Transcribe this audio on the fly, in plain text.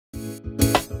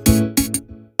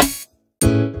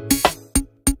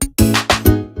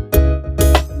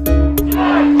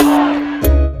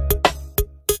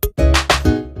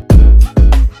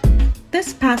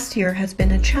past year has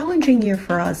been a challenging year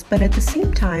for us, but at the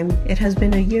same time, it has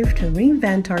been a year to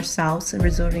reinvent ourselves,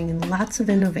 resulting in lots of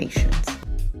innovations.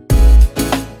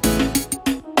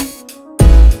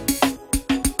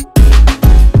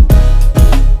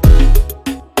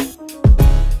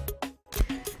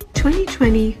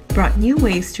 "2020 brought new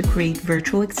ways to create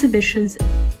virtual exhibitions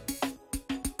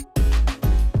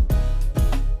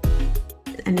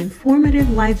and informative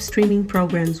live streaming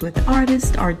programs with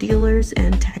artists, art dealers,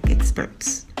 and tech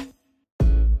experts.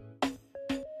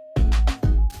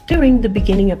 During the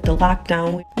beginning of the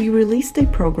lockdown, we released a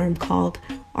program called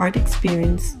Art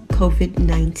Experience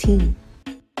COVID-19.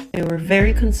 We were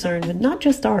very concerned with not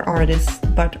just our artists,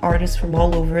 but artists from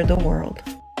all over the world.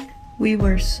 We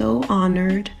were so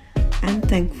honored and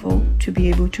thankful to be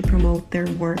able to promote their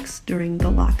works during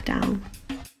the lockdown.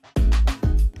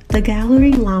 The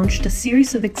gallery launched a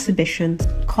series of exhibitions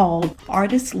called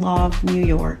Artists Love New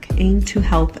York, aimed to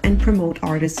help and promote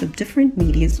artists of different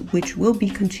medias, which will be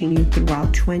continued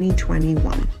throughout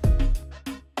 2021.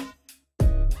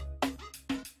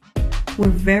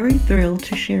 We're very thrilled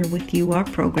to share with you our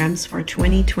programs for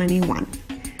 2021.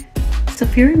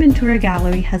 Saphira Ventura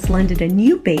Gallery has landed a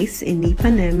new base in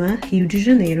Ipanema, Rio de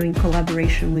Janeiro, in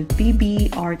collaboration with BB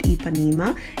Art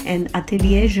Ipanema and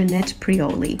Atelier Jeanette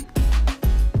Prioli.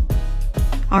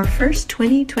 Our first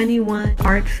 2021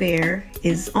 art fair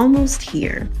is almost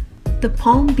here, the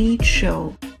Palm Beach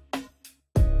Show.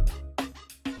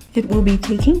 It will be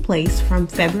taking place from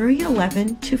February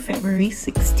 11 to February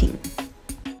 16.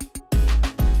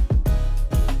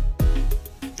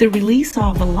 The release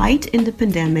of A Light in the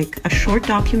Pandemic, a short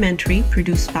documentary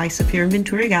produced by Saphira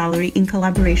Ventura Gallery in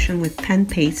collaboration with Pen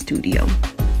Pay Studio.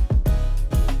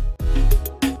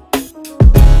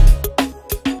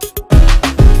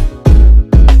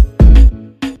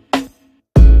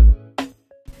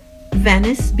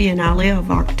 Venice Biennale of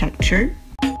Architecture,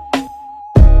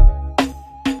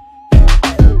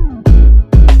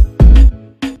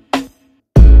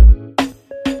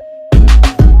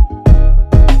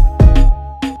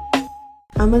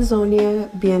 Amazonia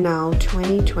Biennale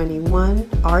 2021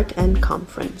 Art and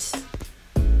Conference.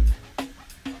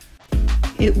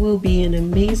 It will be an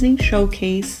amazing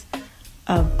showcase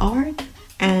of art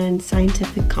and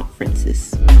scientific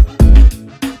conferences.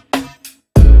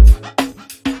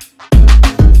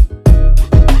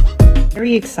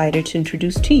 Very excited to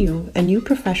introduce to you a new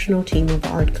professional team of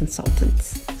art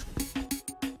consultants.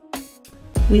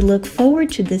 We look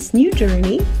forward to this new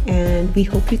journey and we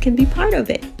hope you can be part of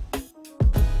it.